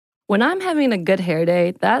When I'm having a good hair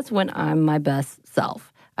day, that's when I'm my best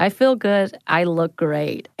self. I feel good, I look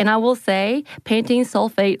great. And I will say, Pantene's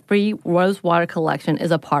sulfate-free rose water collection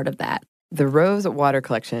is a part of that. The Rose Water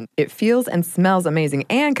Collection. It feels and smells amazing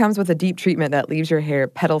and comes with a deep treatment that leaves your hair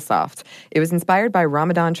petal soft. It was inspired by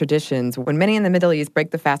Ramadan traditions when many in the Middle East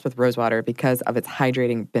break the fast with rose water because of its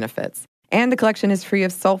hydrating benefits. And the collection is free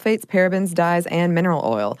of sulfates, parabens, dyes, and mineral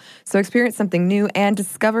oil. So experience something new and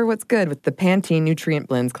discover what's good with the Pantene Nutrient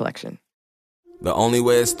Blends collection. The Only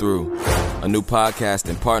Way is Through, a new podcast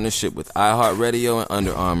in partnership with iHeartRadio and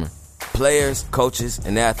Under Armour. Players, coaches,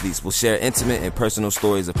 and athletes will share intimate and personal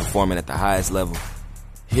stories of performing at the highest level.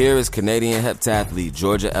 Here is Canadian heptathlete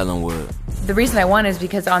Georgia Ellenwood. The reason I won is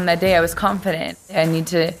because on that day I was confident. I need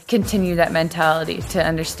to continue that mentality to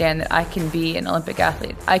understand that I can be an Olympic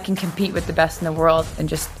athlete. I can compete with the best in the world and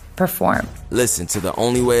just perform. Listen to The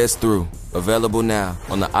Only Way is Through, available now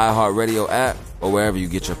on the iHeartRadio app or wherever you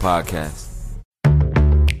get your podcasts.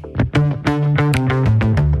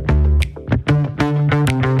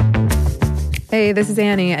 Hey, this is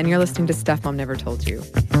Annie, and you're listening to Stuff Mom Never Told You.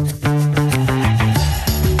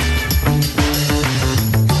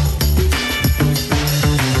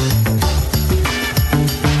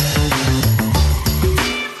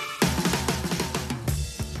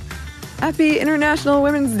 Happy International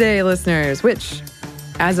Women's Day, listeners, which,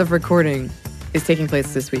 as of recording, is taking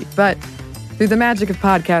place this week. But through the magic of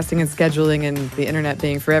podcasting and scheduling and the internet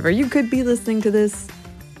being forever, you could be listening to this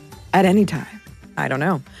at any time. I don't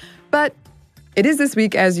know. But it is this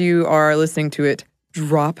week as you are listening to it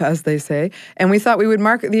drop, as they say, and we thought we would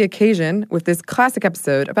mark the occasion with this classic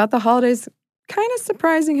episode about the holiday's kind of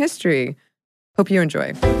surprising history. Hope you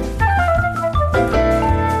enjoy.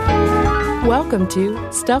 Welcome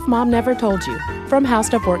to Stuff Mom Never Told You from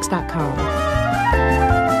HowStuffWorks.com.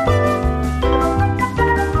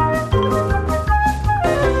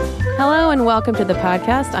 Hello and welcome to the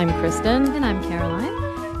podcast. I'm Kristen. And I'm Caroline.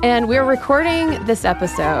 And we're recording this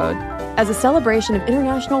episode as a celebration of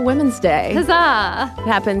International Women's Day. Huzzah! It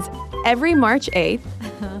happens every March 8th.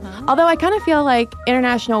 Although I kind of feel like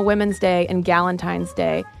International Women's Day and Galentine's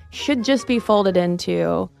Day should just be folded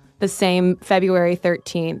into the same February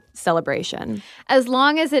 13th celebration. As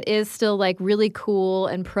long as it is still like really cool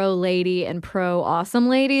and pro-lady and pro-awesome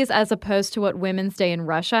ladies, as opposed to what Women's Day in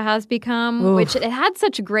Russia has become, Oof. which it had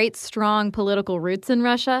such great, strong political roots in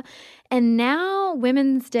Russia. And now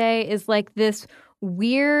Women's Day is like this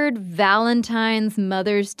weird Valentine's,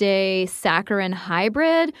 Mother's Day, saccharine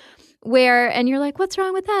hybrid where, and you're like, what's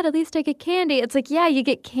wrong with that? At least I get candy. It's like, yeah, you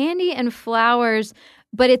get candy and flowers,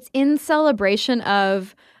 but it's in celebration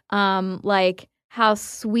of like how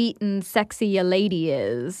sweet and sexy a lady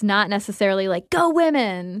is, not necessarily like, go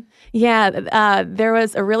women. Yeah, there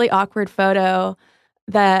was a really awkward photo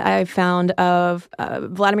that I found of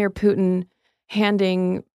Vladimir Putin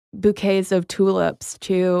handing bouquets of tulips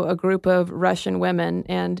to a group of Russian women,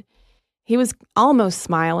 and he was almost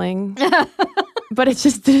smiling. But it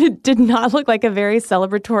just did not look like a very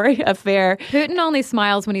celebratory affair. Putin only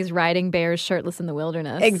smiles when he's riding bears shirtless in the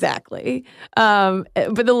wilderness. Exactly. But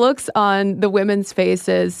the looks on the women's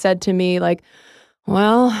faces said to me, like,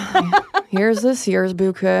 well, here's this year's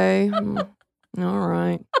bouquet. All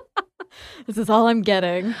right. This is all I'm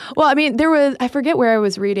getting. Well, I mean, I forget where I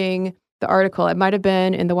was reading the article. It might have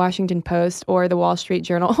been in the Washington Post or the Wall Street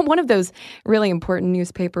Journal, one of those really important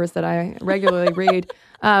newspapers that I regularly read.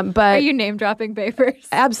 But are you name dropping papers?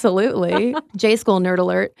 Absolutely. J-School nerd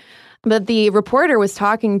alert. But the reporter was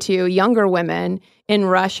talking to younger women in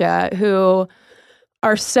Russia who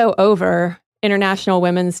are so over International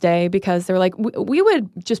Women's Day because they're like, we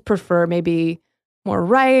would just prefer maybe more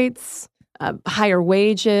rights, higher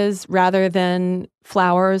wages rather than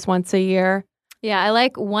flowers once a year. Yeah, I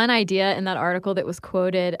like one idea in that article that was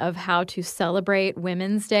quoted of how to celebrate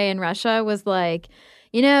Women's Day in Russia was like,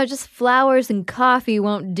 just flowers and coffee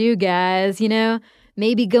won't do, guys,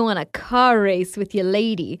 Maybe go on a car race with your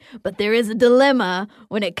lady. But there is a dilemma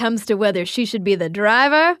when it comes to whether she should be the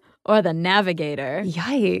driver or the navigator.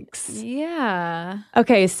 Yikes. Yeah.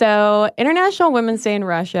 Okay, so International Women's Day in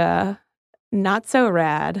Russia, not so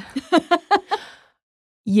rad.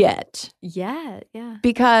 Yet. Yeah.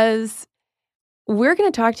 Because we're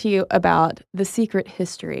going to talk to you about the secret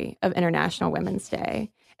history of International Women's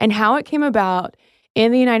Day and how it came about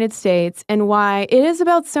in the United States and why it is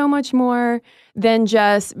about so much more than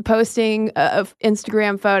just posting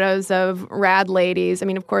Instagram photos of rad ladies. I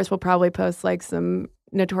mean, of course, we'll probably post like some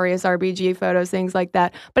notorious RBG photos, things like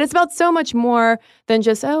that. But it's about so much more than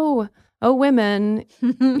just, oh, women,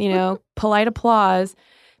 polite applause.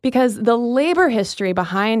 Because the labor history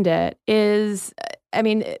behind it is,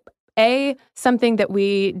 A, something that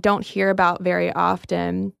we don't hear about very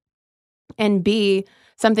often, and B,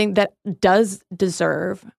 something that does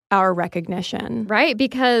deserve our recognition. Right,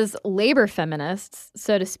 because labor feminists,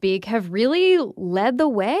 so to speak, have really led the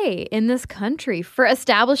way in this country for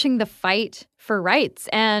establishing the fight for rights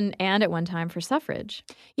and at one time for suffrage.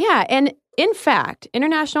 Yeah, and in fact,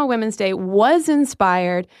 International Women's Day was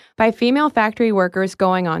inspired by female factory workers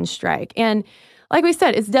going on strike. And like we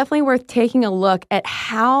said, it's definitely worth taking a look at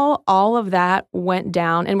how all of that went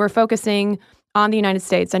down. And we're focusing on the United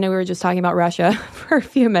States. I know we were just talking about Russia for a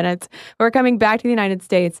few minutes. We're coming back to the United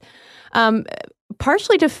States,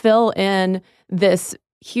 partially to fill in this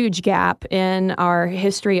huge gap in our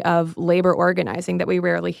history of labor organizing that we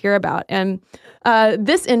rarely hear about. And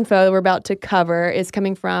this info we're about to cover is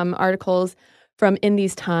coming from articles from In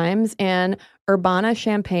These Times and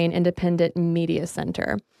Urbana-Champaign Independent Media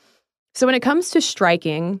Center. So when it comes to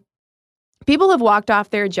striking, people have walked off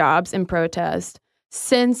their jobs in protest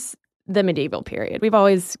since the medieval period. We've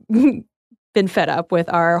always been fed up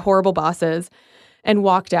with our horrible bosses and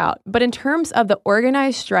walked out. But in terms of the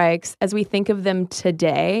organized strikes, as we think of them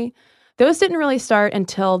today, those didn't really start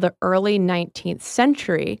until the early 19th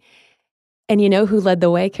century. And you know who led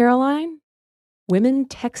the way, Caroline? Women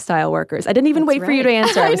textile workers. I didn't even wait for you to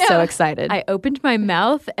answer. I was so excited. I opened my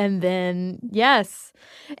mouth and then, yes.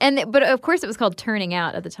 But of course it was called turning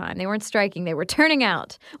out at the time. They weren't striking. They were turning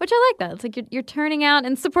out, which I like that. It's like you're turning out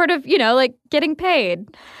in support of, like getting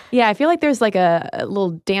paid. Yeah, I feel like there's like a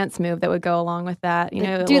little dance move that would go along with that.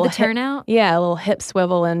 Do the turnout? Yeah, a little hip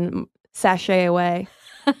swivel and sashay away.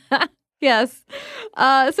 Yes.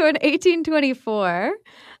 So in 1824...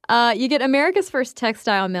 you get America's first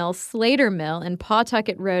textile mill, Slater Mill, in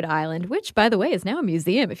Pawtucket, Rhode Island, which, by the way, is now a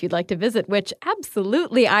museum if you'd like to visit, which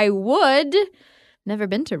absolutely I would. Never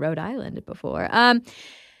been to Rhode Island before.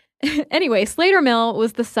 Anyway, Slater Mill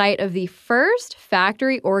was the site of the first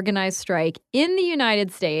factory organized strike in the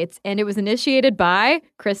United States, and it was initiated by,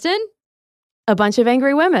 Kristen? A bunch of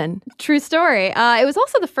angry women. True story. It was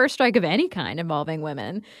also the first strike of any kind involving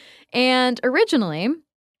women. And originally,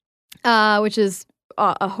 which is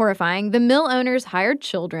horrifying, the mill owners hired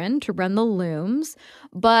children to run the looms,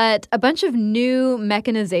 but a bunch of new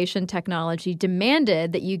mechanization technology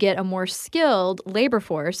demanded that you get a more skilled labor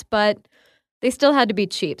force, but they still had to be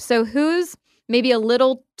cheap. So who's maybe a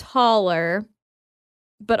little taller,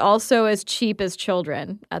 but also as cheap as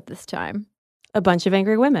children at this time? A bunch of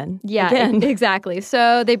angry women. Yeah, exactly.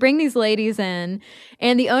 So they bring these ladies in,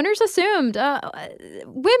 and the owners assumed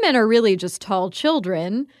women are really just tall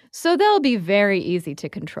children, so they'll be very easy to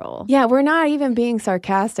control. Yeah, we're not even being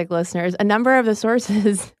sarcastic, listeners. A number of the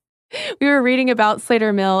sources we were reading about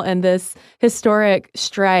Slater Mill and this historic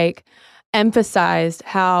strike emphasized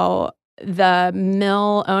how the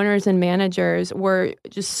mill owners and managers were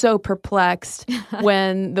just so perplexed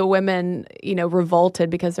when the women, revolted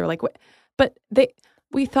because they're like, what? But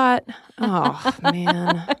we thought, oh,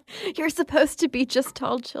 man. You're supposed to be just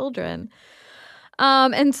tall children.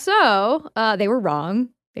 And so they were wrong.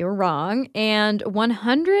 They were wrong. And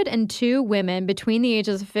 102 women between the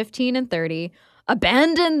ages of 15 and 30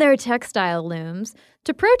 abandoned their textile looms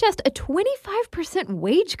to protest a 25%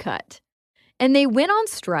 wage cut. And they went on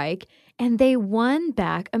strike, and they won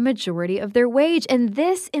back a majority of their wage. And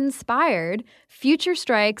this inspired future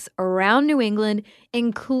strikes around New England,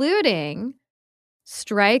 including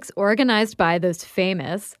strikes organized by those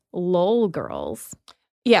famous Lowell girls.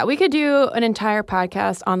 Yeah, we could do an entire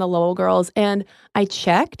podcast on the Lowell girls. And I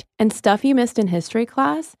checked, and Stuff You Missed in History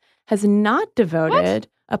class has not devoted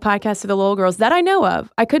a podcast to the Lowell girls that I know of.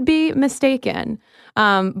 I could be mistaken,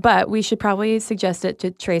 but we should probably suggest it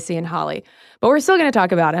to Tracy and Holly. But we're still going to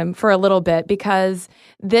talk about him for a little bit because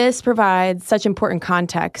this provides such important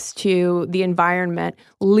context to the environment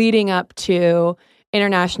leading up to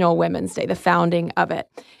International Women's Day, the founding of it.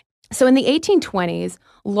 So in the 1820s,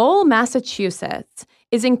 Lowell, Massachusetts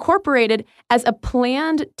is incorporated as a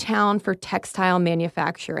planned town for textile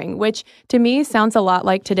manufacturing, which to me sounds a lot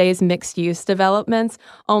like today's mixed-use developments,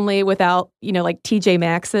 only without, like TJ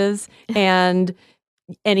Maxx's and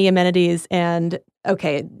any amenities. And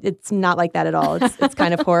okay, it's not like that at all. It's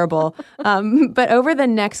kind of horrible. But over the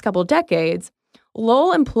next couple decades,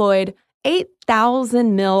 Lowell employed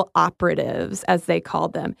 8,000 mill operatives, as they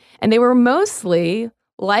called them. And they were mostly,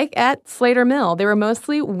 like at Slater Mill, they were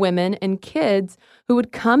mostly women and kids who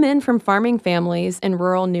would come in from farming families in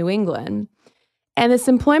rural New England. And this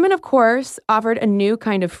employment, of course, offered a new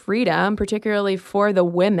kind of freedom, particularly for the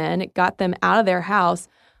women. It got them out of their house,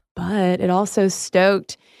 but it also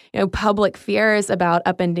stoked, public fears about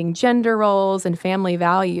upending gender roles and family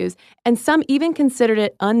values. And some even considered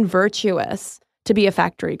it unvirtuous to be a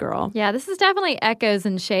factory girl. Yeah, this is definitely echoes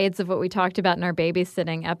and shades of what we talked about in our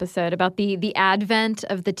babysitting episode about the advent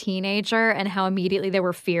of the teenager and how immediately there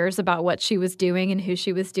were fears about what she was doing and who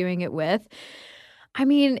she was doing it with. I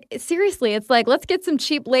mean, seriously, it's like, let's get some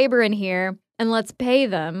cheap labor in here and let's pay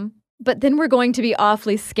them. But then we're going to be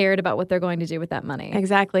awfully scared about what they're going to do with that money.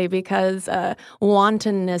 Exactly, because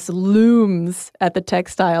wantonness looms at the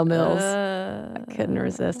textile mills. I couldn't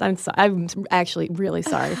resist. I'm actually really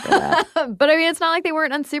sorry for that. But I mean, it's not like they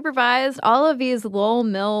weren't unsupervised. All of these Lowell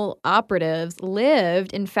Mill operatives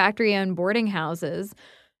lived in factory-owned boarding houses,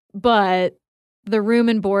 but the room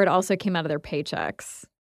and board also came out of their paychecks.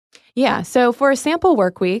 Yeah, so for a sample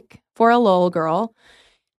work week for a Lowell girl,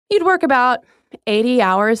 you'd work about 80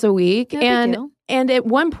 hours a week. Yeah, and at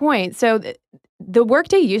one point, so the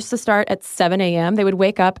workday used to start at 7 a.m. They would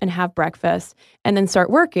wake up and have breakfast and then start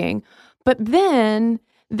working. But then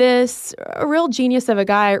this real genius of a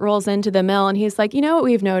guy rolls into the mill and he's like, you know what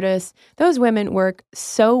we've noticed? Those women work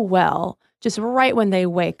so well just right when they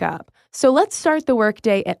wake up. So let's start the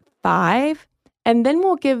workday at 5 and then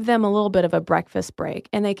we'll give them a little bit of a breakfast break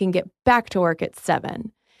and they can get back to work at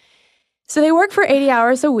 7. So they work for 80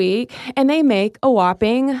 hours a week, and they make a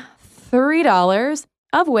whopping $3,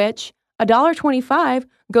 of which $1.25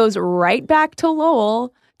 goes right back to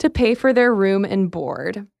Lowell to pay for their room and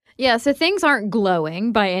board. Yeah, so things aren't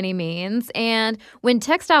glowing by any means. And when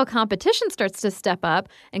textile competition starts to step up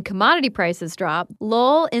and commodity prices drop,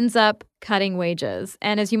 Lowell ends up cutting wages.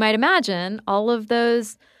 And as you might imagine, all of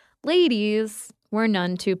those ladies were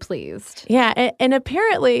none too pleased. Yeah, and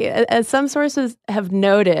apparently, as some sources have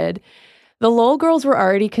noted, the Lowell girls were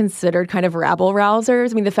already considered kind of rabble-rousers.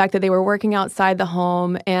 I mean, the fact that they were working outside the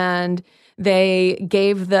home and they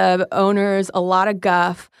gave the owners a lot of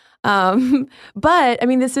guff. But, I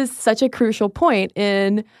mean, this is such a crucial point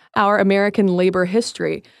in our American labor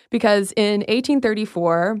history because in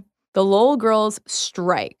 1834, the Lowell girls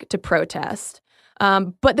strike to protest.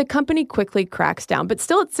 But the company quickly cracks down. But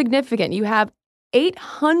still, it's significant. You have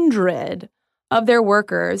 800 of their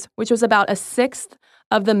workers, which was about a sixth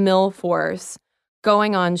of the mill force,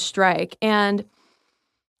 going on strike. And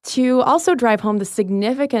to also drive home the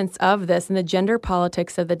significance of this and the gender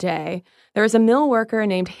politics of the day, there was a mill worker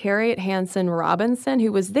named Harriet Hanson Robinson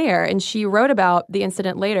who was there, and she wrote about the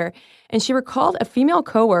incident later. And she recalled a female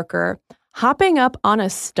coworker hopping up on a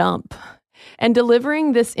stump and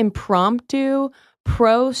delivering this impromptu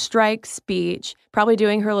pro-strike speech, probably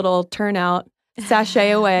doing her little turnout,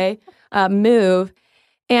 sashay away move.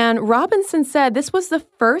 And Robinson said this was the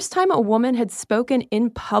first time a woman had spoken in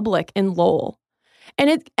public in Lowell. And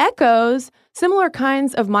it echoes similar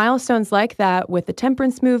kinds of milestones like that with the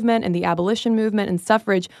temperance movement and the abolition movement and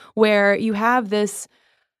suffrage, where you have this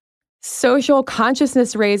social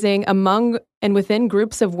consciousness raising among and within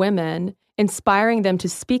groups of women, inspiring them to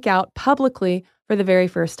speak out publicly for the very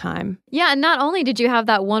first time. Yeah, and not only did you have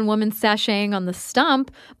that one woman sashaying on the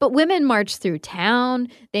stump, but women marched through town,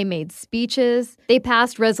 they made speeches, they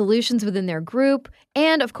passed resolutions within their group,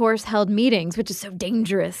 and of course held meetings, which is so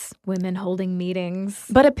dangerous, women holding meetings.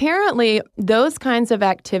 But apparently those kinds of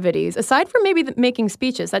activities, aside from maybe making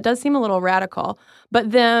speeches, that does seem a little radical,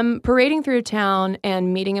 but them parading through town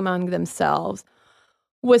and meeting among themselves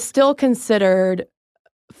was still considered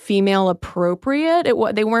female appropriate.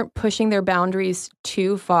 They weren't pushing their boundaries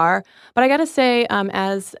too far. But I got to say,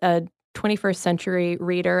 as a 21st century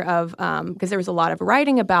reader of, because there was a lot of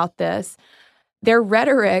writing about this, their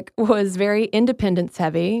rhetoric was very independence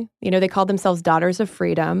heavy. You know, they called themselves daughters of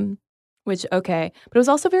freedom, which, okay. But it was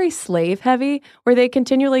also very slave heavy, where they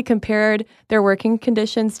continually compared their working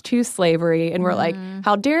conditions to slavery and were like,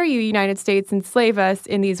 how dare you, United States, enslave us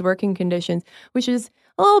in these working conditions, which is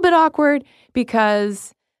a little bit awkward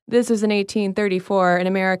because this was in 1834, and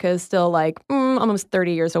America is still like almost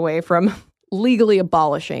 30 years away from legally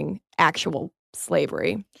abolishing actual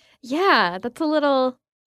slavery. Yeah, that's a little,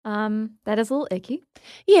 that is a little icky.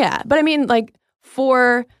 Yeah, but I mean, like,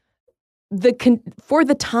 for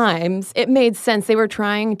the times, it made sense. They were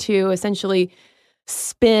trying to essentially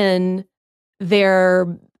spin their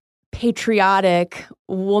patriotic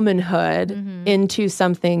womanhood into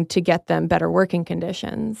something to get them better working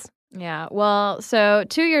conditions. Yeah, well, so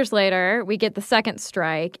 2 years later, we get the second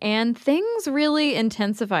strike, and things really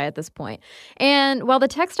intensify at this point. And while the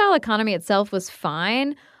textile economy itself was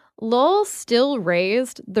fine, Lowell still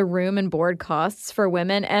raised the room and board costs for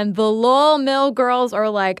women, and the Lowell Mill girls are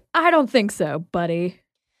like, I don't think so, buddy.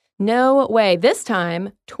 No way. This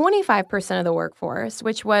time, 25% of the workforce,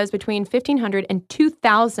 which was between 1,500 and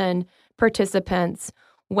 2,000 participants,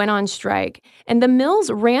 went on strike. And the mills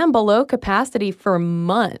ran below capacity for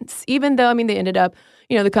months, even though, I mean, they ended up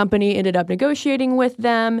the company ended up negotiating with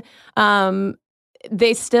them,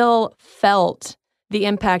 they still felt the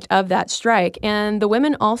impact of that strike. And the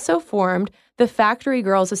women also formed the Factory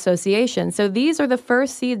Girls Association. So these are the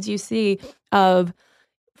first seeds you see of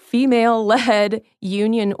female-led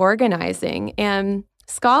union organizing. And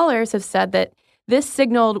scholars have said that this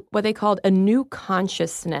signaled what they called a new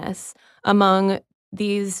consciousness among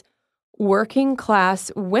these working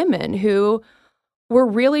class women who were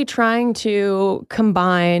really trying to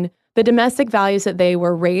combine the domestic values that they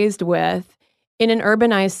were raised with in an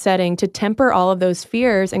urbanized setting to temper all of those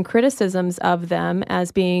fears and criticisms of them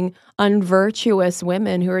as being unvirtuous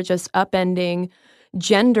women who are just upending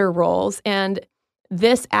gender roles. And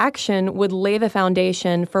this action would lay the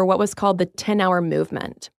foundation for what was called the 10-hour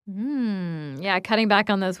movement. Yeah, cutting back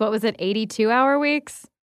on those, what was it, 82-hour weeks?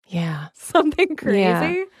 Yeah. Something crazy.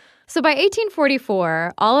 Yeah. So by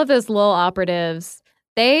 1844, all of those Lowell operatives,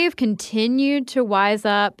 they've continued to wise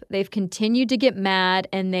up, they've continued to get mad,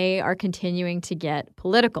 and they are continuing to get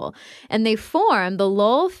political. And they formed the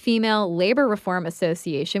Lowell Female Labor Reform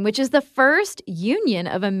Association, which is the first union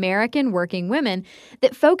of American working women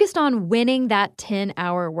that focused on winning that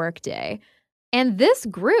 10-hour workday. And this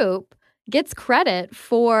group gets credit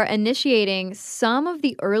for initiating some of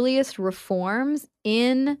the earliest reforms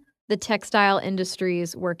in the textile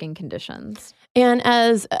industry's working conditions. And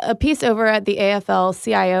as a piece over at the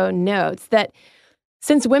AFL-CIO notes, that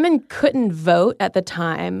since women couldn't vote at the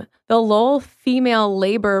time, the Lowell Female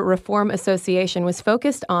Labor Reform Association was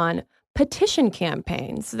focused on petition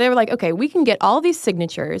campaigns. So they were like, okay, we can get all these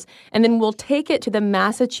signatures, and then we'll take it to the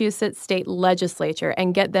Massachusetts state legislature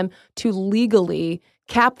and get them to legally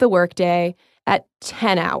cap the workday at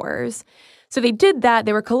 10 hours. So they did that.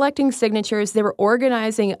 They were collecting signatures. They were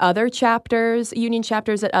organizing other chapters, union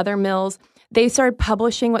chapters at other mills. They started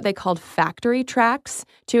publishing what they called factory tracts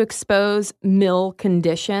to expose mill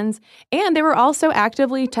conditions. And they were also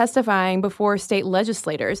actively testifying before state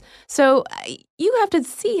legislators. So you have to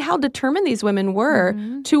see how determined these women were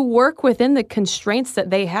to work within the constraints that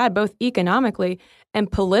they had, both economically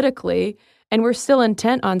and politically. And we're still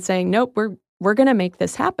intent on saying, nope, we're going to make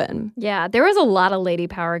this happen. Yeah, there was a lot of lady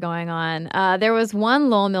power going on. There was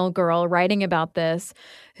one Lowell Mill girl writing about this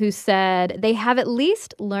who said, they have at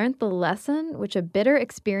least learned the lesson which a bitter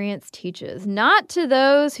experience teaches. Not to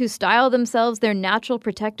those who style themselves their natural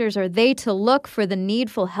protectors are they to look for the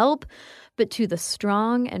needful help, but to the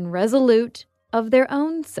strong and resolute of their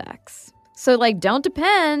own sex. So, don't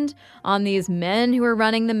depend on these men who are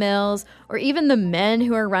running the mills or even the men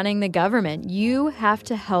who are running the government. You have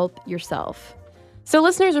to help yourself. So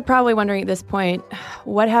listeners are probably wondering at this point,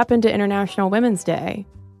 what happened to International Women's Day?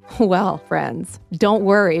 Well, friends, don't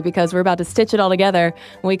worry, because we're about to stitch it all together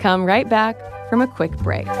when we come right back from a quick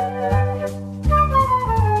break.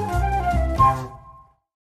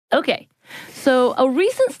 Okay. So a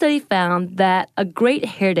recent study found that a great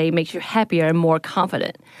hair day makes you happier and more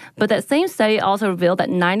confident. But that same study also revealed that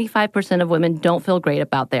 95% of women don't feel great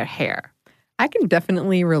about their hair. I can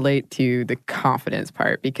definitely relate to the confidence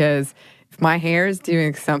part, because if my hair is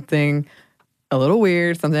doing something a little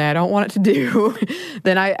weird, something I don't want it to do,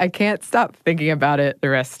 then I can't stop thinking about it the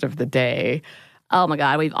rest of the day. Oh my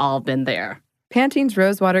God, we've all been there. Pantene's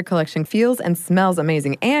Rosewater collection feels and smells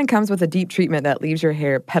amazing and comes with a deep treatment that leaves your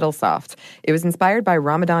hair petal soft. It was inspired by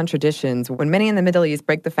Ramadan traditions when many in the Middle East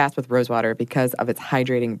break the fast with rosewater because of its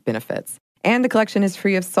hydrating benefits. And the collection is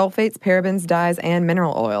free of sulfates, parabens, dyes, and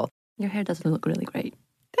mineral oil. Your hair does look really great.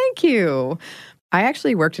 Thank you. I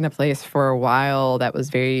actually worked in a place for a while that was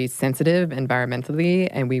very sensitive environmentally,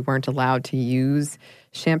 and we weren't allowed to use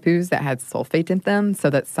shampoos that had sulfate in them, so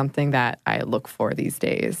that's something that I look for these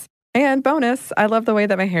days. And bonus, I love the way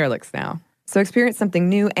that my hair looks now. So experience something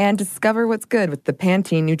new and discover what's good with the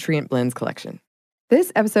Pantene Nutrient Blends collection. This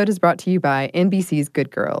episode is brought to you by NBC's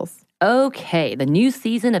Good Girls. Okay, the new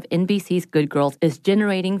season of NBC's Good Girls is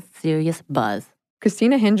generating serious buzz.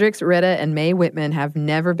 Christina Hendricks, Retta, and Mae Whitman have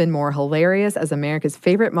never been more hilarious as America's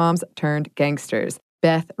favorite moms turned gangsters,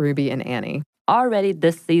 Beth, Ruby, and Annie. Already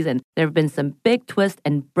this season, there have been some big twists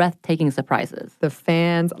and breathtaking surprises. The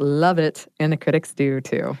fans love it, and the critics do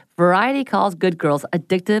too. Variety calls Good Girls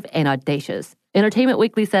addictive and audacious. Entertainment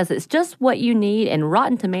Weekly says it's just what you need, and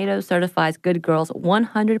Rotten Tomatoes certifies Good Girls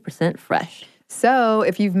 100% fresh. So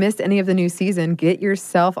if you've missed any of the new season, get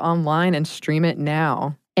yourself online and stream it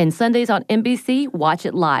now. And Sundays on NBC, watch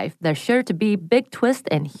it live. There's sure to be big twists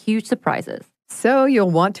and huge surprises. So you'll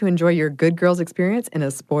want to enjoy your Good Girls experience in a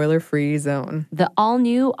spoiler-free zone. The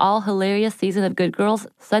all-new, all-hilarious season of Good Girls,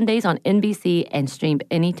 Sundays on NBC, and streamed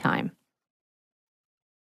anytime.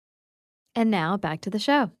 And now, back to the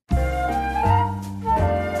show.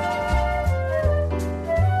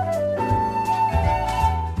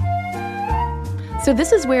 So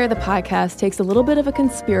this is where the podcast takes a little bit of a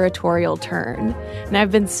conspiratorial turn. And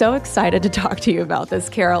I've been so excited to talk to you about this,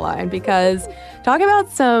 Caroline, because talk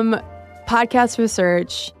about some podcast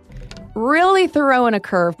research really throwing a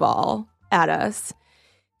curveball at us.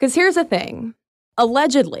 Because here's the thing.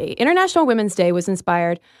 Allegedly, International Women's Day was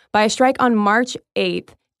inspired by a strike on March 8th,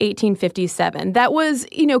 1857. That was,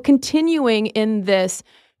 continuing in this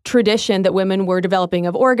tradition that women were developing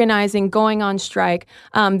of organizing, going on strike.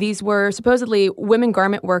 These were supposedly women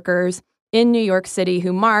garment workers in New York City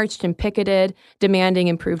who marched and picketed, demanding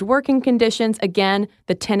improved working conditions, again,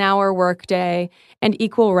 the 10-hour workday, and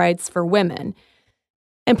equal rights for women.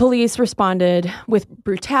 And police responded with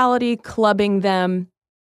brutality, clubbing them,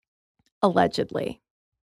 allegedly.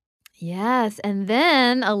 Yes, and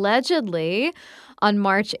then allegedly on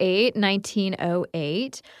March 8,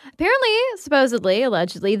 1908, apparently, supposedly,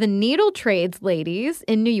 allegedly, the needle trades ladies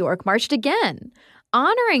in New York marched again,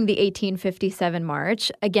 honoring the 1857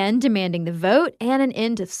 march, again demanding the vote and an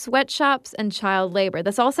end to sweatshops and child labor.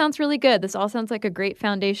 This all sounds really good. This all sounds like a great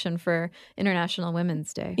foundation for International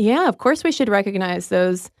Women's Day. Yeah, of course we should recognize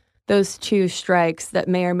those two strikes that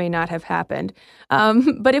may or may not have happened.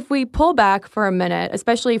 But if we pull back for a minute,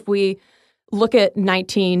 especially if we look at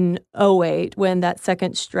 1908, when that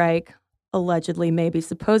second strike allegedly, maybe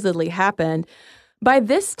supposedly happened, by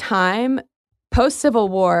this time, post-Civil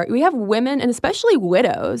War, we have women and especially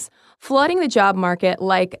widows flooding the job market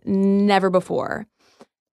like never before.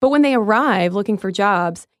 But when they arrive looking for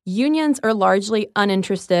jobs, unions are largely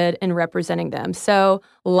uninterested in representing them. So,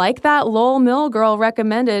 like that Lowell Mill girl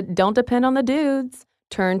recommended, don't depend on the dudes,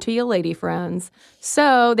 turn to your lady friends.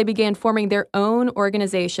 So, they began forming their own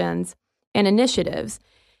organizations and initiatives.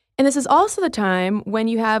 And this is also the time when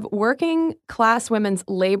you have working class women's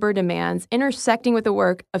labor demands intersecting with the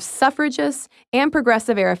work of suffragists and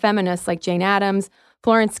progressive era feminists like Jane Addams,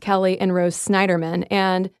 Florence Kelley, and Rose Snyderman.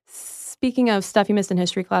 And speaking of stuff you missed in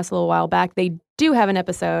history class a little while back, they do have an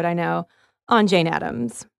episode, I know, on Jane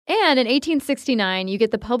Addams. And in 1869, you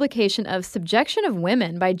get the publication of Subjection of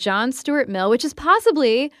Women by John Stuart Mill, which is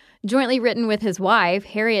possibly jointly written with his wife,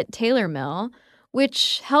 Harriet Taylor Mill,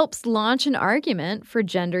 which helps launch an argument for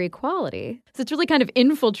gender equality. So it's really kind of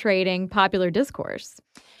infiltrating popular discourse.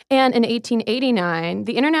 And in 1889,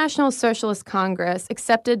 the International Socialist Congress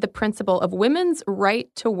accepted the principle of women's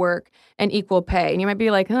right to work and equal pay. And you might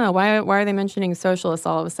be like, why are they mentioning socialists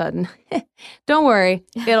all of a sudden? Don't worry,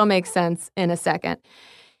 it'll make sense in a second.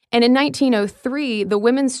 And in 1903, the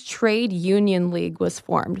Women's Trade Union League was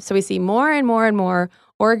formed. So we see more and more and more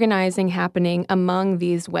organizing happening among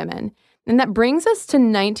these women. And that brings us to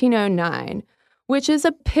 1909, which is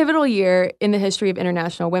a pivotal year in the history of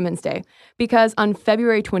International Women's Day, because on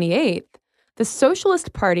February 28th, the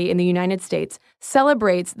Socialist Party in the United States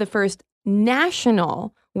celebrates the first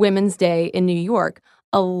National Women's Day in New York,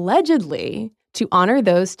 allegedly to honor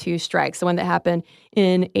those two strikes, the one that happened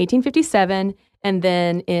in 1857 and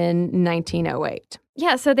then in 1908.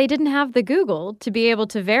 Yeah, so they didn't have the Google to be able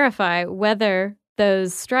to verify whether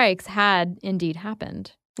those strikes had indeed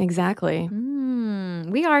happened. Exactly.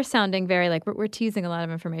 We are sounding very like we're teasing a lot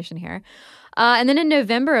of information here. And then in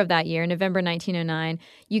November of that year, November 1909,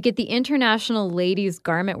 you get the International Ladies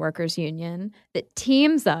Garment Workers Union that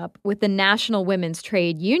teams up with the National Women's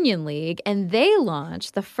Trade Union League, and they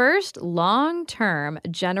launch the first long-term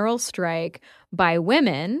general strike by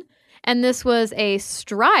women. And this was a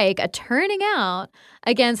strike, a turning out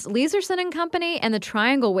against Leeserson and Company and the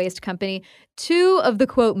Triangle Waste Company, two of the,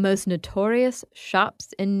 quote, most notorious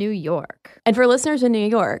shops in New York. And for listeners in New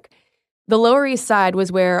York, the Lower East Side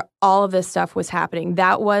was where all of this stuff was happening.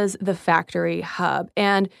 That was the factory hub.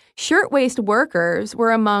 And shirtwaist workers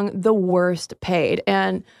were among the worst paid.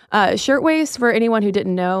 And shirtwaist, for anyone who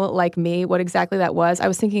didn't know, like me, what exactly that was, I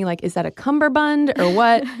was thinking, like, is that a cummerbund or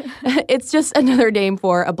what? It's just another name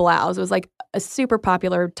for a blouse. It was like a super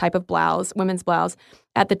popular type of blouse, women's blouse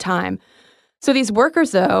at the time. So these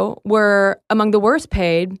workers, though, were among the worst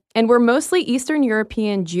paid and were mostly Eastern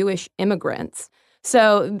European Jewish immigrants.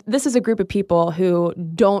 So this is a group of people who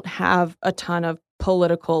don't have a ton of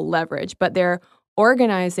political leverage, but they're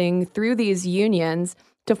organizing through these unions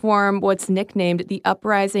to form what's nicknamed the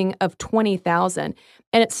Uprising of 20,000.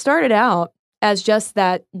 And it started out as just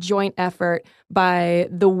that joint effort by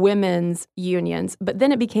the women's unions, but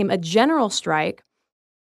then it became a general strike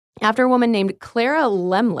after a woman named Clara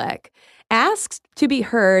Lemlich asked to be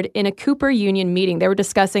heard in a Cooper Union meeting. They were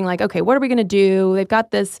discussing, like, okay, what are we going to do? They've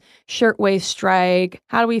got this shirtwaist strike.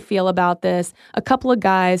 How do we feel about this? A couple of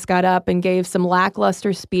guys got up and gave some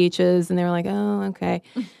lackluster speeches, and they were like, oh, okay.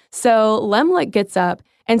 So Lemlich gets up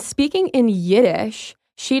and, speaking in Yiddish,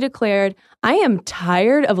 she declared, "I am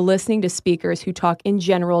tired of listening to speakers who talk in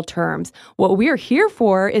general terms. What we're here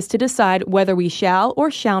for is to decide whether we shall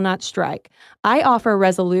or shall not strike. I offer a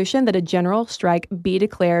resolution that a general strike be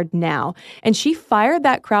declared now." And she fired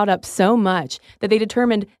that crowd up so much that they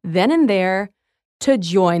determined then and there to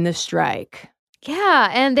join the strike. Yeah,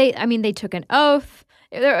 and they took an oath.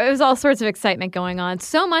 There was all sorts of excitement going on.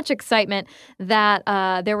 So much excitement that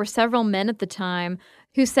there were several men at the time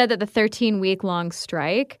who said that the 13-week-long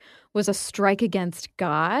strike was a strike against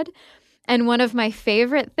God. And one of my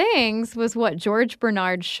favorite things was what George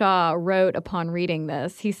Bernard Shaw wrote upon reading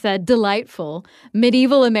this. He said, "Delightful,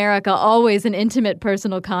 medieval America, always an intimate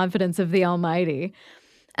personal confidence of the Almighty."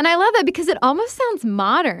 And I love that because it almost sounds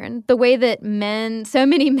modern, the way that men, so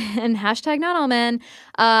many men, hashtag not all men,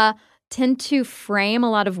 tend to frame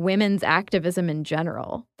a lot of women's activism in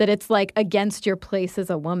general, that it's like against your place as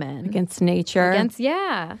a woman. Against nature.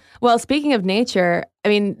 Yeah. Well, speaking of nature, I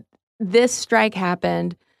mean, this strike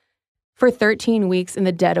happened for 13 weeks in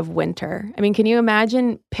the dead of winter. I mean, can you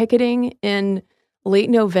imagine picketing in late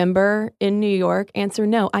November in New York? Answer,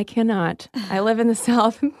 no, I cannot. I live in the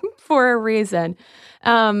South for a reason.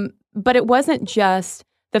 But it wasn't just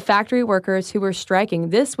the factory workers who were striking.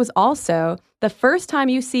 This was also the first time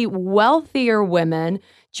you see wealthier women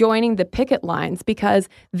joining the picket lines, because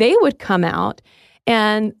they would come out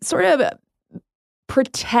and sort of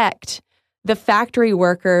protect the factory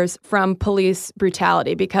workers from police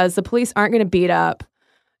brutality, because the police aren't going to beat up,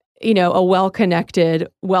 a well-connected,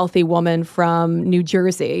 wealthy woman from New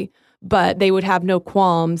Jersey, but they would have no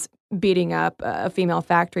qualms beating up a female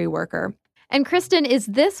factory worker. And Kristen, is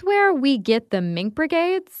this where we get the mink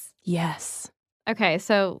brigades? Yes. Okay,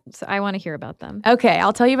 so I want to hear about them. Okay,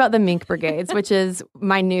 I'll tell you about the mink brigades, which is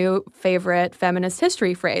my new favorite feminist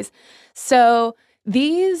history phrase. So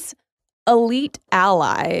these elite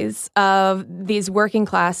allies of these working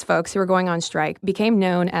class folks who were going on strike became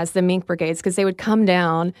known as the mink brigades because they would come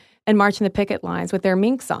down and march in the picket lines with their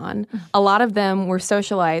minks on. A lot of them were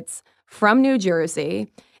socialites from New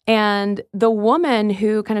Jersey. And the woman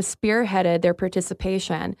who kind of spearheaded their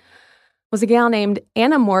participation was a gal named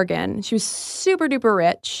Anna Morgan. She was super duper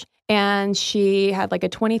rich, and she had like a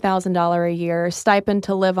 $20,000 a year stipend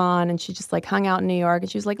to live on, and she just like hung out in New York, and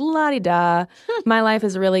she was like, la-di-da, my life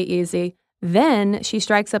is really easy. Then she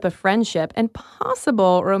strikes up a friendship and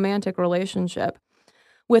possible romantic relationship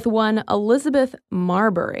with one Elizabeth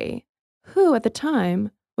Marbury, who at the time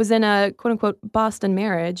was in a quote-unquote Boston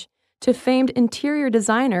marriage to famed interior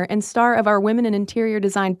designer and star of our Women in Interior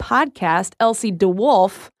Design podcast, Elsie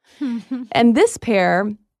DeWolf. And this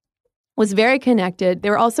pair was very connected. They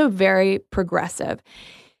were also very progressive.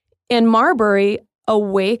 And Marbury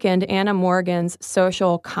awakened Anna Morgan's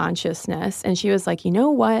social consciousness. And she was like, you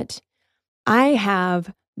know what? I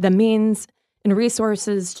have the means and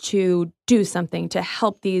resources to do something to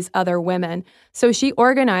help these other women. So she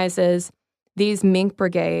organizes these mink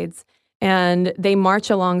brigades, and they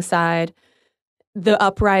march alongside the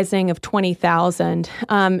uprising of 20,000.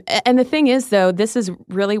 And the thing is, though, this is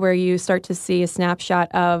really where you start to see a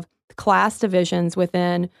snapshot of class divisions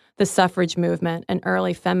within the suffrage movement and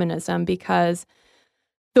early feminism, because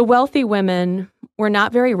the wealthy women were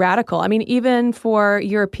not very radical. I mean, even for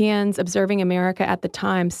Europeans observing America at the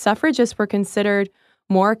time, suffragists were considered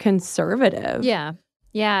more conservative.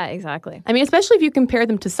 Yeah, exactly. I mean, especially if you compare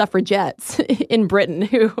them to suffragettes in Britain,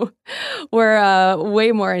 who were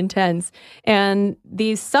way more intense. And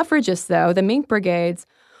these suffragists, though, the mink brigades,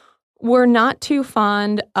 were not too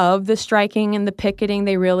fond of the striking and the picketing.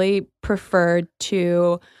 They really preferred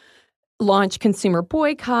to launch consumer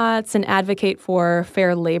boycotts and advocate for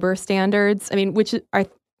fair labor standards. I mean, which are,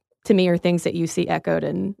 to me, are things that you see echoed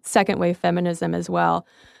in second wave feminism as well.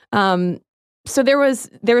 So there was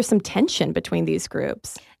some tension between these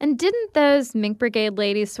groups. And didn't those Mink Brigade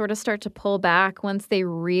ladies sort of start to pull back once they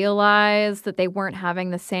realized that they weren't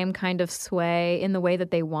having the same kind of sway in the way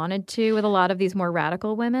that they wanted to with a lot of these more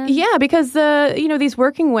radical women? Yeah, because these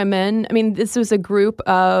working women, I mean, this was a group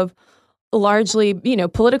of largely,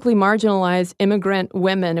 politically marginalized immigrant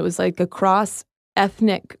women. It was like a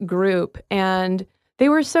cross-ethnic group, and they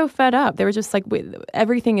were so fed up. They were just like,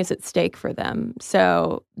 everything is at stake for them.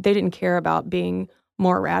 So they didn't care about being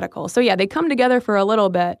more radical. So yeah, they come together for a little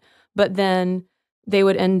bit, but then they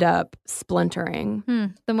would end up splintering.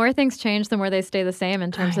 The more things change, the more they stay the same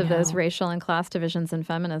in terms of those racial and class divisions in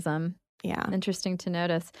feminism. Yeah. Interesting to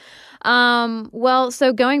notice.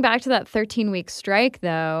 So going back to that 13-week strike,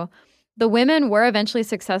 though, The women were eventually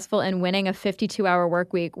successful in winning a 52-hour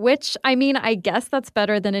work week, which, I mean, I guess that's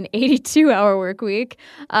better than an 82-hour work week.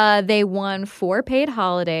 They won 4 paid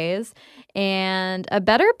holidays and a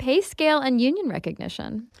better pay scale and union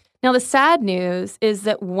recognition. Now, the sad news is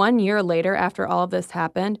that 1 year later, after all of this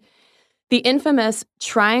happened, the infamous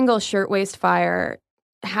Triangle Shirtwaist Fire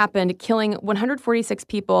happened, killing 146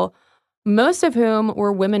 people, most of whom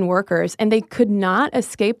were women workers, and they could not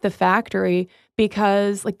escape the factory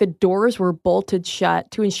because the doors were bolted shut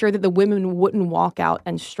to ensure that the women wouldn't walk out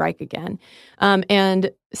and strike again.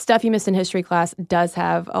 And Stuff You Missed in History class does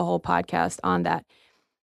have a whole podcast on that.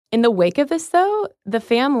 In the wake of this, though, the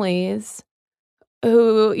families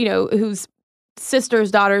whose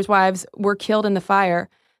sisters, daughters, wives were killed in the fire,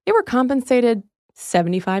 they were compensated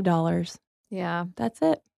 $75. Yeah. That's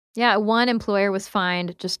it. Yeah, one employer was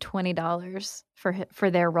fined just $20 for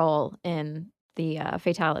their role in the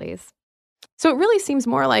fatalities. So it really seems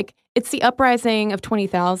more like it's the uprising of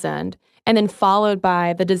 20,000 and then followed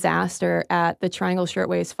by the disaster at the Triangle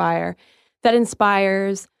Shirtwaist Fire that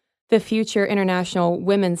inspires the future International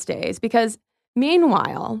Women's Days. Because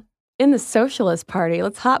meanwhile, in the Socialist Party,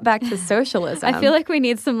 let's hop back to socialism. I feel like we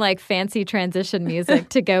need some fancy transition music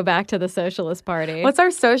to go back to the Socialist Party. What's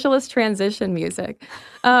our socialist transition music?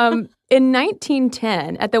 In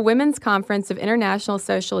 1910, at the Women's Conference of International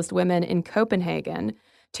Socialist Women in Copenhagen,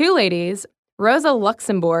 2 ladies, Rosa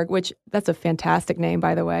Luxemburg, which that's a fantastic name,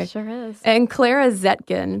 by the way, Sure is, and Clara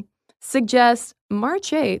Zetkin suggest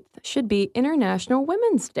March 8th should be International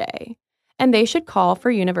Women's Day, and they should call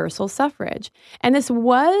for universal suffrage. And this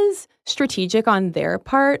was strategic on their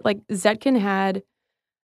part. Zetkin had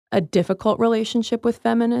a difficult relationship with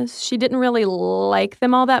feminists. She didn't really like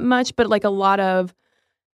them all that much, but a lot of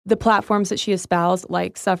the platforms that she espoused,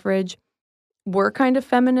 like suffrage, were kind of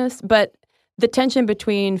feminist. But the tension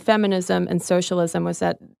between feminism and socialism was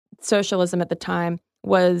that socialism at the time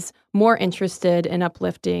was more interested in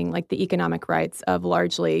uplifting the economic rights of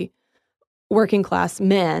largely working class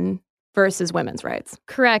men versus women's rights.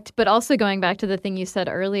 Correct. But also going back to the thing you said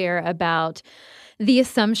earlier about the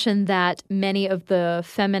assumption that many of the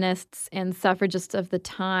feminists and suffragists of the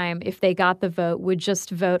time, if they got the vote, would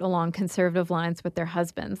just vote along conservative lines with their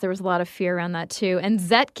husbands. There was a lot of fear around that too. And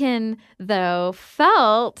Zetkin, though,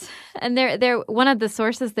 felt, and one of the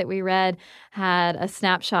sources that we read had a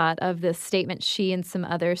snapshot of this statement she and some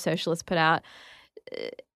other socialists put out.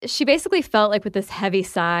 She basically felt with this heavy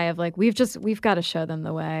sigh of we've got to show them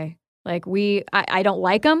the way. I don't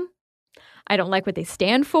like them. I don't like what they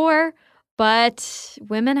stand for. But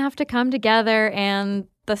women have to come together, and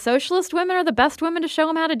the socialist women are the best women to show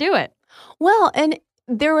them how to do it. Well, and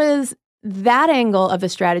there was that angle of the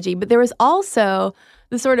strategy, but there was also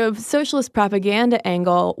the sort of socialist propaganda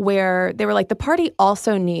angle where they were the party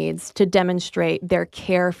also needs to demonstrate their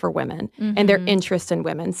care for women and their interest in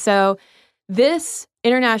women. So this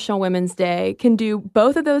International Women's Day can do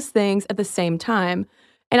both of those things at the same time.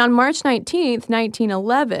 And on March 19th,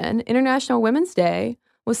 1911, International Women's Day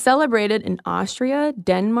was celebrated in Austria,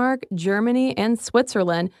 Denmark, Germany, and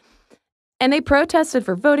Switzerland. And they protested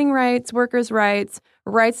for voting rights, workers' rights,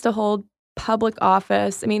 rights to hold public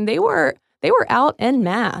office. I mean, they were out en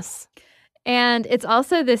masse. And it's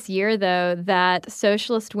also this year, though, that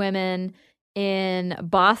socialist women in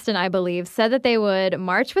Boston, I believe, said that they would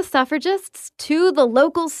march with suffragists to the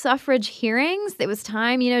local suffrage hearings. It was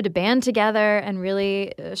time, to band together and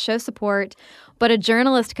really show support. But a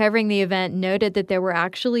journalist covering the event noted that there were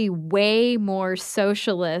actually way more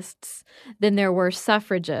socialists than there were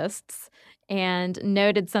suffragists, and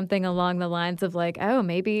noted something along the lines of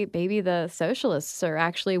maybe the socialists are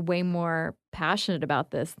actually way more passionate about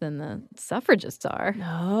this than the suffragists are.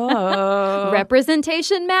 Oh.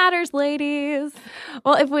 Representation matters, ladies.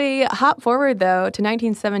 Well, if we hop forward, though, to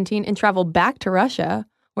 1917 and travel back to Russia,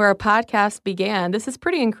 where our podcast began, this is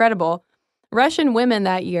pretty incredible. Russian women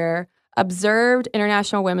that year observed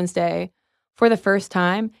International Women's Day for the first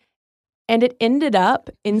time, and it ended up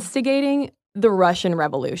instigating the Russian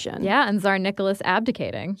Revolution. Yeah, and Tsar Nicholas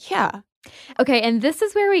abdicating. Yeah. Okay, and this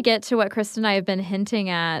is where we get to what Krista and I have been hinting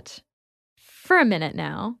at for a minute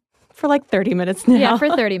now. For 30 minutes now. Yeah, for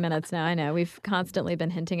 30 minutes now. I know. We've constantly been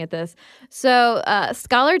hinting at this. So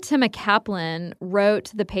scholar Tima Kaplan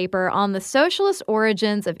wrote the paper on the socialist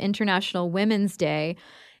origins of International Women's Day,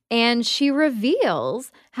 and she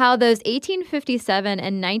reveals how those 1857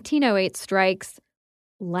 and 1908 strikes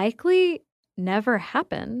likely never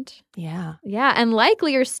happened. Yeah. Yeah, and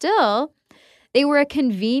likelier still, they were a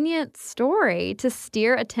convenient story to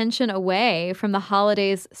steer attention away from the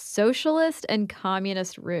holiday's socialist and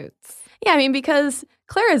communist roots. Yeah, I mean, because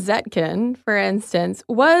Clara Zetkin, for instance,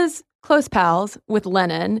 was close pals with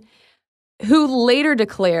Lenin. who later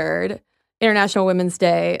declared International Women's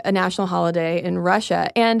Day a national holiday in Russia.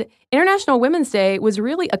 And International Women's Day was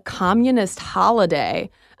really a communist holiday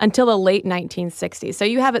until the late 1960s. So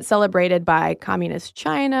you have it celebrated by communist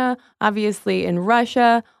China, obviously in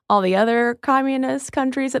Russia, all the other communist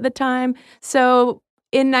countries at the time. So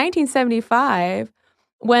in 1975,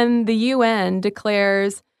 when the UN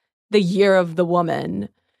declares the Year of the Woman,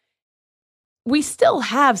 we still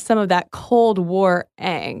have some of that Cold War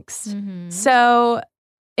angst. So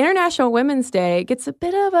International Women's Day gets a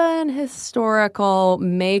bit of an historical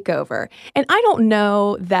makeover. And I don't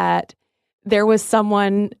know that there was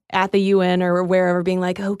someone at the UN or wherever being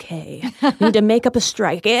like, okay, we need to make up a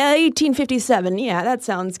strike. Yeah, 1857. Yeah, that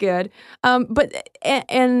sounds good.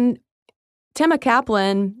 And Tema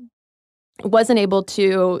Kaplan wasn't able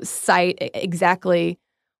to cite exactly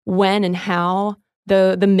when and how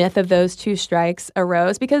the myth of those two strikes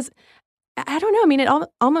arose, because I don't know. I mean, it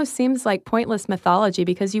almost seems like pointless mythology,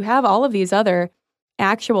 because you have all of these other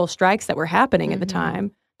actual strikes that were happening at the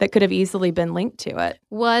time that could have easily been linked to it.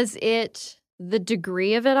 Was it the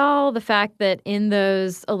degree of it all? The fact that in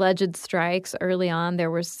those alleged strikes early on, there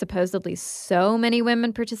were supposedly so many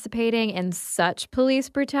women participating and such police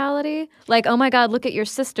brutality? Like, oh my God, look at your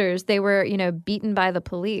sisters. They were, beaten by the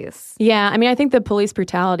police. Yeah. I mean, I think the police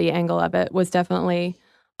brutality angle of it was definitely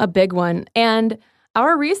a big one. And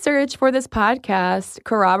our research for this podcast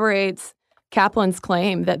corroborates Kaplan's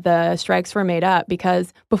claim that the strikes were made up,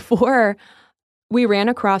 because before we ran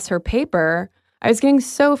across her paper, I was getting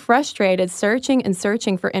so frustrated searching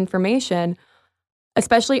for information,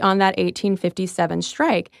 especially on that 1857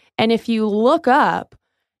 strike. And if you look up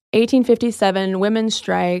 1857 women's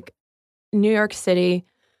strike, New York City,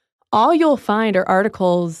 all you'll find are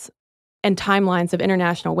articles and timelines of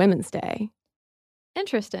International Women's Day.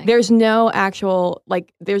 Interesting. There's no actual,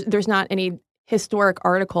 there's not any historic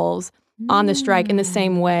articles on the strike in the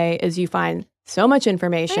same way as you find so much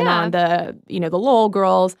information on the Lowell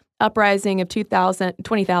girls, uprising of 20,000,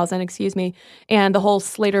 and the whole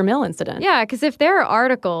Slater Mill incident. Yeah, because if there are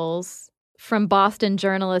articles from Boston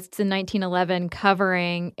journalists in 1911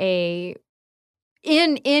 covering in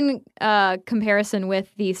comparison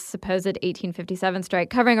with the supposed 1857 strike,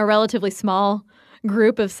 covering a relatively small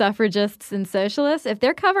group of suffragists and socialists, if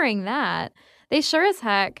they're covering that, they sure as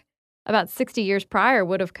heck about 60 years prior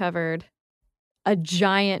would have covered a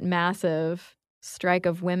giant, massive strike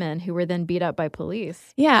of women who were then beat up by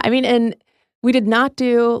police. Yeah, I mean, and we did not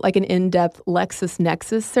do like an in-depth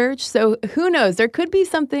LexisNexis search, so who knows? There could be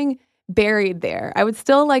something buried there. I would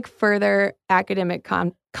still like further academic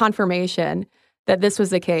confirmation that this was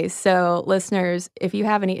the case. So listeners, if you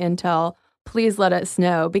have any intel, please let us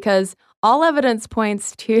know, because all evidence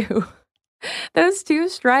points to those two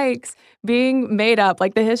strikes being made up.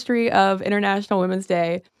 Like, the history of International Women's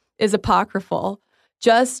Day is apocryphal,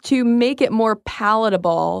 just to make it more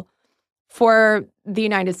palatable for the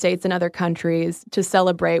United States and other countries to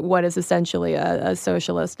celebrate what is essentially a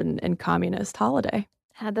socialist and communist holiday.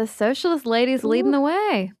 Had the socialist ladies leading the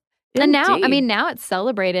way. Indeed. And now it's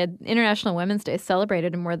celebrated. International Women's Day is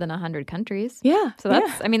celebrated in more than 100 countries. Yeah. So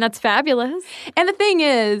that's fabulous. And the thing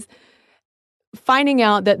is, finding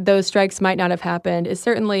out that those strikes might not have happened is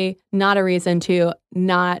certainly not a reason to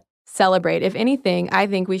not celebrate. If anything, I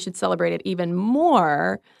think we should celebrate it even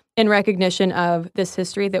more in recognition of this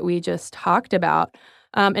history that we just talked about,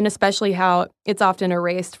 and especially how it's often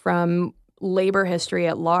erased from labor history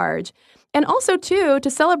at large. And also, too, to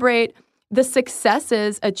celebrate the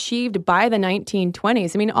successes achieved by the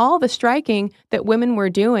 1920s. I mean, all the striking that women were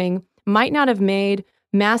doing might not have made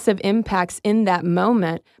massive impacts in that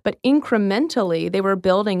moment, but incrementally they were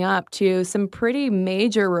building up to some pretty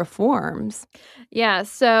major reforms. Yeah,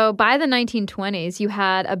 so by the 1920s, you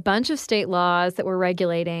had a bunch of state laws that were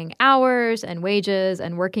regulating hours and wages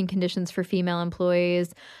and working conditions for female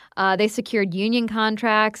employees. They secured union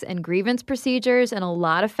contracts and grievance procedures in a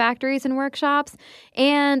lot of factories and workshops.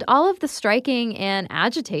 And all of the striking and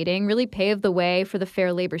agitating really paved the way for the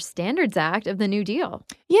Fair Labor Standards Act of the New Deal.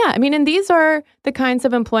 Yeah, I mean, and these are the kinds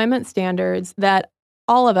of employment standards that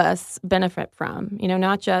all of us benefit from,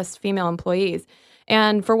 not just female employees.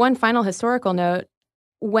 And for one final historical note,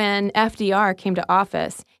 when FDR came to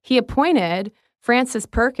office, he appointed Frances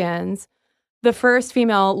Perkins, the first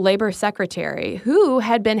female labor secretary, who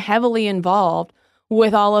had been heavily involved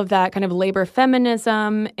with all of that kind of labor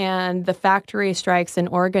feminism and the factory strikes and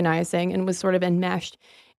organizing, and was sort of enmeshed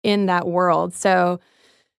in that world. So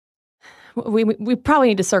we probably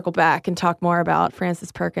need to circle back and talk more about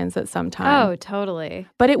Frances Perkins at some time. Oh, totally.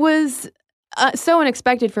 But it was so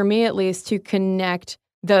unexpected for me, at least, to connect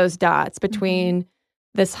those dots between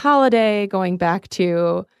this holiday going back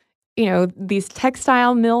to these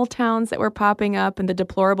textile mill towns that were popping up and the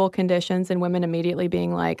deplorable conditions and women immediately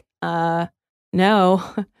being like, no,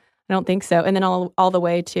 I don't think so. And then all the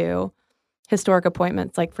way to historic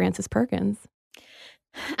appointments like Frances Perkins.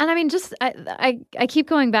 And I mean, just I keep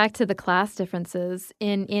going back to the class differences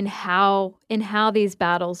in how these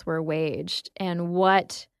battles were waged and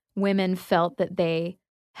what women felt that they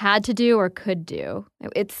had to do or could do.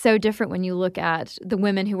 It's so different when you look at the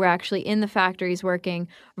women who were actually in the factories working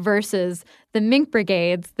versus the mink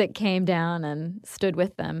brigades that came down and stood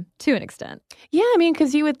with them to an extent. Yeah, I mean,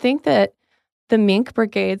 because you would think that the mink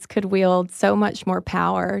brigades could wield so much more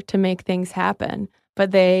power to make things happen,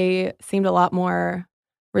 but they seemed a lot more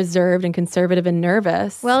reserved and conservative and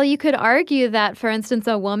nervous. Well, you could argue that, for instance,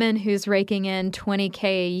 a woman who's raking in $20K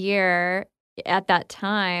a year at that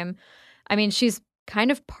time, I mean, she's kind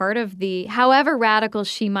of part of however radical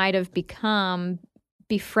she might have become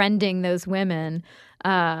befriending those women,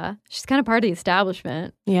 she's kind of part of the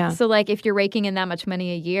establishment. Yeah. So, like, if you're raking in that much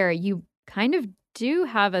money a year, you kind of do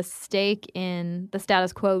have a stake in the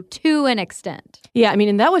status quo to an extent. Yeah, I mean,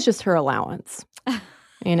 and that was just her allowance,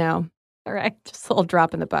 All right. just a little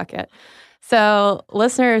drop in the bucket. So,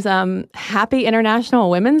 listeners, happy International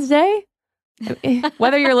Women's Day.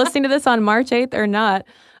 Whether you're listening to this on March 8th or not,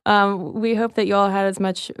 we hope that you all had as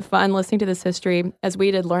much fun listening to this history as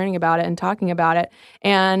we did learning about it and talking about it.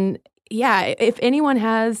 And yeah, if anyone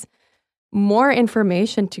has more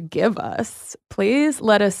information to give us, please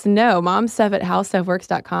let us know.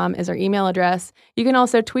 momstuff@howstuffworks.com is our email address. You can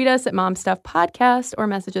also tweet us at momstuffpodcast or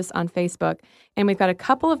message us on Facebook. And we've got a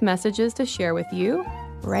couple of messages to share with you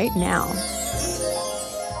right now.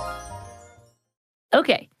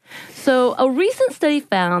 Okay, so a recent study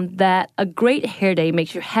found that a great hair day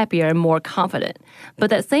makes you happier and more confident.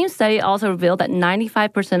 But that same study also revealed that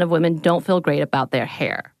 95% of women don't feel great about their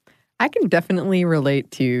hair. I can definitely relate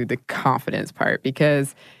to the confidence part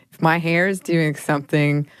because if my hair is doing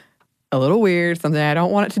something a little weird, something I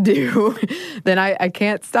don't want it to do, then I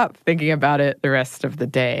can't stop thinking about it the rest of the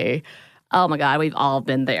day. Oh my God, we've all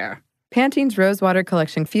been there. Pantene's Rosewater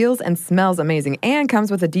collection feels and smells amazing and comes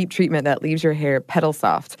with a deep treatment that leaves your hair petal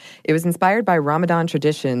soft. It was inspired by Ramadan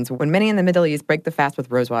traditions when many in the Middle East break the fast with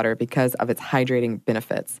rosewater because of its hydrating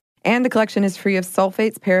benefits. And the collection is free of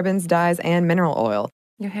sulfates, parabens, dyes, and mineral oil.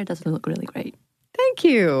 Your hair does look really great. Thank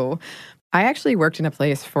you. I actually worked in a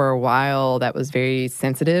place for a while that was very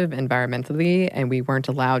sensitive environmentally, and we weren't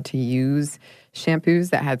allowed to use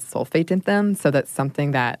shampoos that had sulfate in them, so that's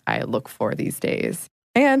something that I look for these days.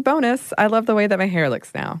 And bonus, I love the way that my hair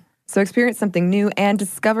looks now. So experience something new and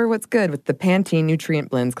discover what's good with the Pantene Nutrient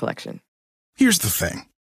Blends collection. Here's the thing.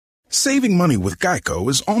 Saving money with Geico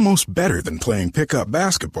is almost better than playing pickup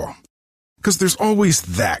basketball. Because there's always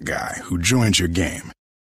that guy who joins your game.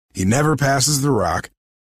 He never passes the rock,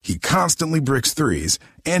 he constantly bricks threes,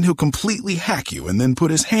 and he'll completely hack you and then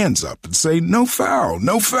put his hands up and say, "No foul,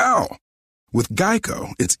 no foul." With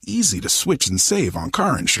Geico, it's easy to switch and save on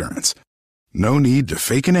car insurance. No need to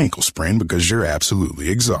fake an ankle sprain because you're absolutely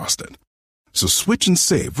exhausted. So switch and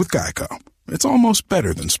save with Geico. It's almost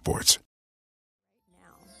better than sports.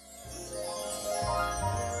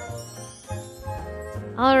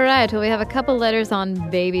 All right, well, we have a couple letters on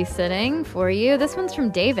babysitting for you. This one's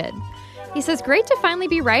from David. He says, "Great to finally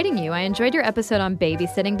be writing you. I enjoyed your episode on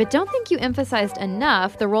babysitting, but don't think you emphasized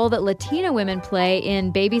enough the role that Latina women play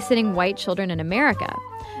in babysitting white children in America.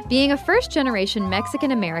 Being a first-generation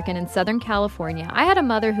Mexican-American in Southern California, I had a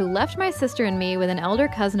mother who left my sister and me with an elder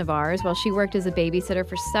cousin of ours while she worked as a babysitter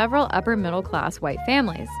for several upper-middle-class white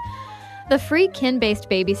families. The free kin-based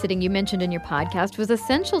babysitting you mentioned in your podcast was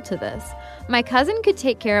essential to this. My cousin could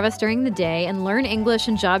take care of us during the day and learn English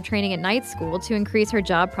and job training at night school to increase her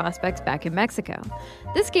job prospects back in Mexico.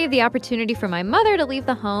 This gave the opportunity for my mother to leave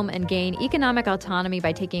the home and gain economic autonomy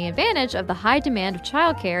by taking advantage of the high demand of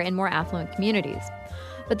childcare in more affluent communities.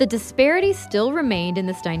 But the disparity still remained in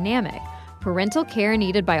this dynamic. Parental care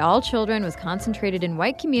needed by all children was concentrated in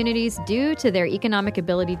white communities due to their economic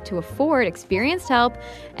ability to afford experienced help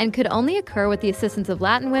and could only occur with the assistance of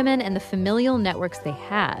Latin women and the familial networks they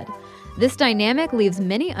had. This dynamic leaves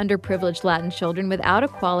many underprivileged Latin children without a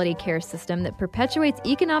quality care system that perpetuates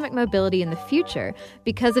economic mobility in the future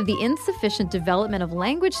because of the insufficient development of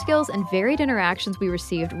language skills and varied interactions we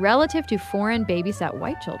received relative to foreign babysat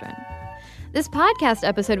white children. This podcast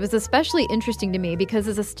episode was especially interesting to me because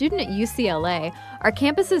as a student at UCLA, our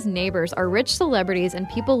campus's neighbors are rich celebrities and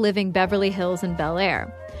people living Beverly Hills and Bel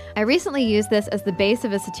Air. I recently used this as the base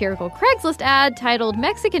of a satirical Craigslist ad titled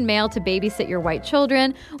 "Mexican Male to Babysit Your White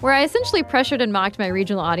Children," where I essentially pressured and mocked my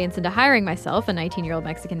regional audience into hiring myself, a 19-year-old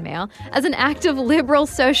Mexican male, as an act of liberal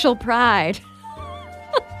social pride.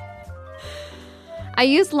 I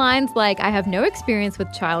use lines like, I have no experience with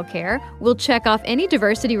childcare, will check off any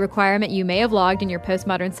diversity requirement you may have logged in your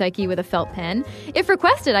postmodern psyche with a felt pen. If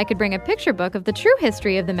requested, I could bring a picture book of the true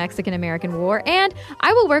history of the Mexican-American War, and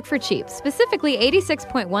I will work for cheap, specifically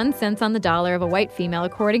 86.1 cents on the dollar of a white female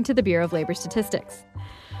according to the Bureau of Labor Statistics.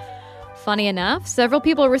 Funny enough, several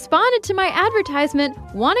people responded to my advertisement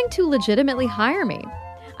wanting to legitimately hire me.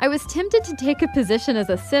 I was tempted to take a position as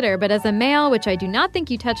a sitter, but as a male, which I do not think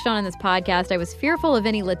you touched on in this podcast, I was fearful of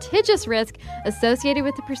any litigious risk associated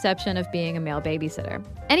with the perception of being a male babysitter.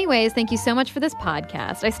 Anyways, thank you so much for this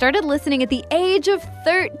podcast. I started listening at the age of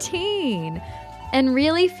 13 and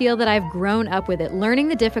really feel that I've grown up with it, learning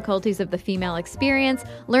the difficulties of the female experience,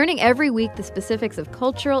 learning every week the specifics of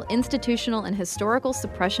cultural, institutional, and historical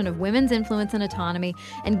suppression of women's influence and autonomy,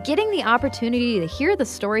 and getting the opportunity to hear the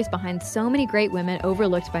stories behind so many great women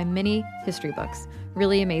overlooked by many history books.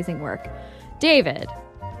 Really amazing work. David.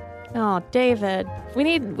 Oh, David. We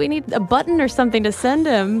need a button or something to send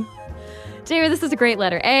him. David, this is a great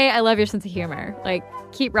letter. A, I love your sense of humor. Like,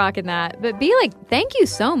 keep rocking that. But B, thank you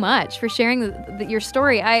so much for sharing your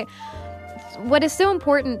story. What is so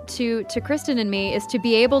important to Kristen and me is to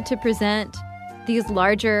be able to present these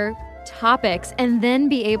larger topics and then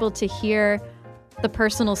be able to hear the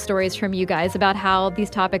personal stories from you guys about how these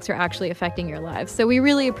topics are actually affecting your lives. So we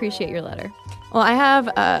really appreciate your letter. Well, I have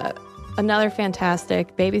another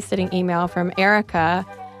fantastic babysitting email from Erica.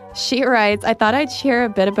 She writes, I thought I'd share a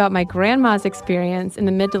bit about my grandma's experience in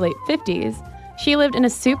the mid to late 50s. She lived in a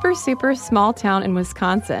super, super small town in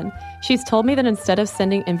Wisconsin. She's told me that instead of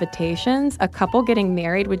sending invitations, a couple getting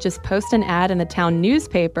married would just post an ad in the town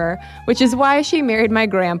newspaper, which is why she married my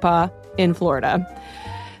grandpa in Florida.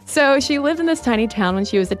 So she lived in this tiny town when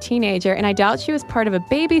she was a teenager, and I doubt she was part of a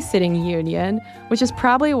babysitting union, which is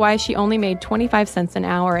probably why she only made 25 cents an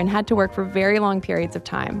hour and had to work for very long periods of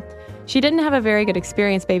time. She didn't have a very good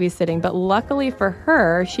experience babysitting, but luckily for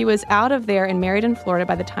her, she was out of there and married in Florida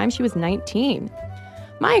by the time she was 19.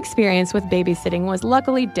 My experience with babysitting was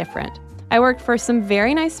luckily different. I worked for some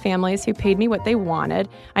very nice families who paid me what they wanted.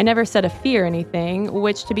 I never set a fee or anything,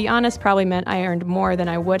 which to be honest probably meant I earned more than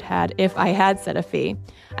I would have if I had set a fee.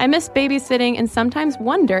 I miss babysitting and sometimes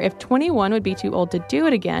wonder if 21 would be too old to do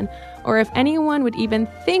it again, or if anyone would even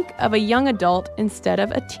think of a young adult instead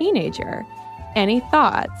of a teenager. Any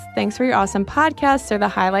thoughts? Thanks for your awesome podcasts. They're the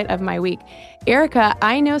highlight of my week. Erica,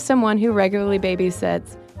 I know someone who regularly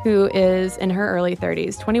babysits who is in her early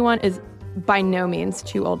 30s. 21 is by no means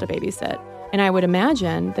too old to babysit. And I would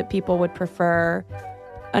imagine that people would prefer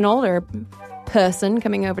an older person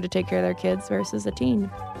coming over to take care of their kids versus a teen.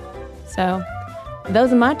 So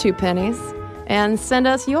those are my 2 pennies. And send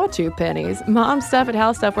us your 2 pennies.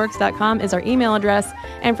 momstuff@howstuffworks.com is our email address.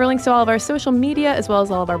 And for links to all of our social media, as well as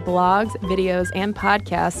all of our blogs, videos, and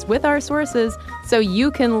podcasts with our sources, so you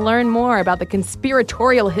can learn more about the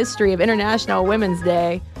conspiratorial history of International Women's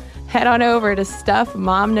Day, head on over to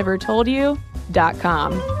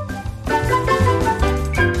stuffmomnevertoldyou.com.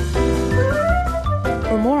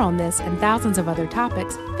 For more on this and thousands of other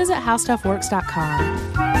topics, visit howstuffworks.com.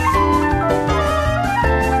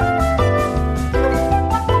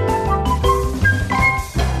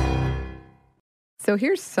 So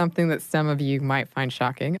here's something that some of you might find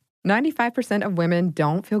shocking. 95% of women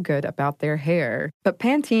don't feel good about their hair, but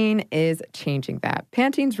Pantene is changing that.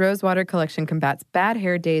 Pantene's Rosewater collection combats bad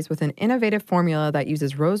hair days with an innovative formula that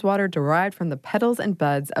uses rosewater derived from the petals and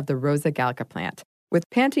buds of the Rosa gallica plant. With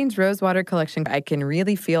Pantene's Rosewater collection, I can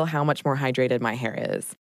really feel how much more hydrated my hair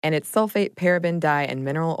is. And it's sulfate, paraben, dye, and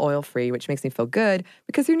mineral oil free, which makes me feel good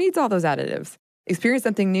because who needs all those additives? Experience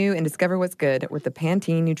something new and discover what's good with the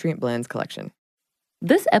Pantene Nutrient Blends collection.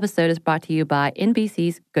 This episode is brought to you by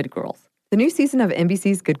NBC's Good Girls. The new season of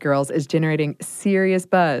NBC's Good Girls is generating serious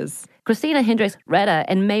buzz. Christina Hendricks, Retta,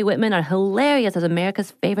 and Mae Whitman are hilarious as America's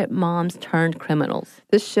favorite moms turned criminals.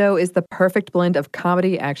 This show is the perfect blend of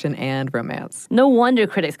comedy, action, and romance. No wonder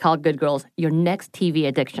critics call Good Girls your next TV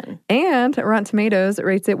addiction. And Rotten Tomatoes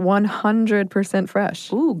rates it 100%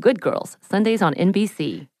 fresh. Ooh, Good Girls, Sundays on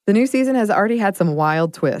NBC. The new season has already had some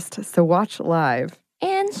wild twists, so watch live.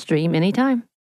 And stream anytime.